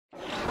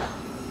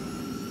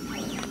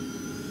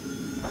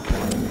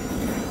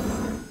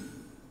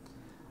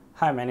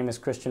Hi, my name is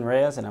Christian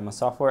Reyes and I'm a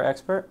software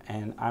expert,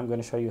 and I'm going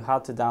to show you how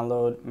to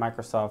download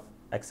Microsoft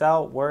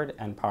Excel, Word,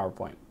 and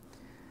PowerPoint.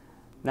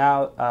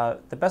 Now,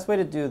 the best way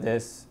to do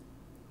this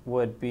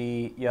would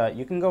be,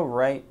 you can go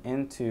right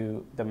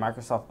into the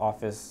Microsoft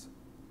Office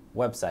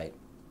website,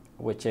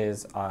 which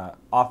is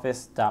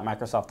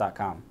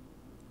office.microsoft.com.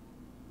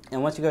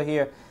 And once you go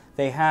here,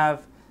 they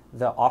have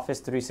the Office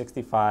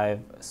 365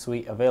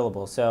 suite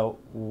available. So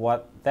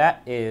what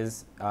that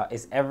is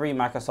every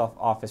Microsoft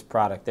Office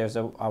product. There's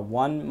a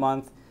 1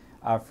 month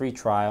free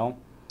trial,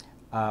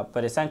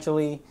 but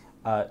essentially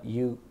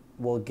you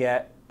will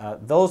get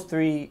those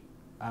three,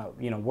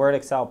 Word,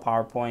 Excel,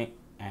 PowerPoint,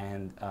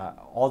 and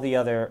all the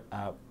other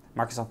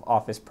Microsoft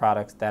Office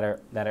products that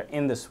are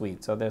in the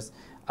suite. So there's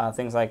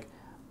things like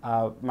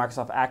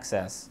Microsoft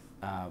Access,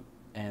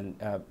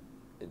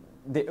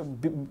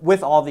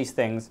 with all these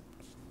things,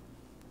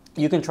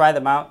 you can try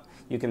them out.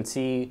 You can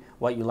see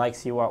what you like,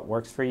 see what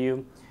works for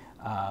you.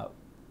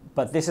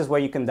 But this is where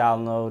you can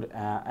download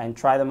and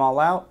try them all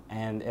out.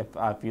 And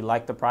if you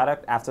like the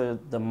product, after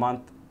the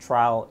month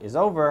trial is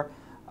over,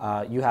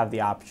 you have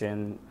the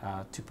option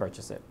to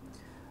purchase it.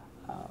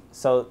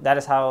 So that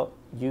is how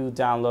you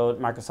download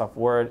Microsoft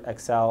Word,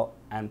 Excel,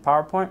 and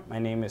PowerPoint. My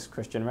name is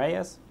Christian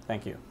Reyes.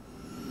 Thank you.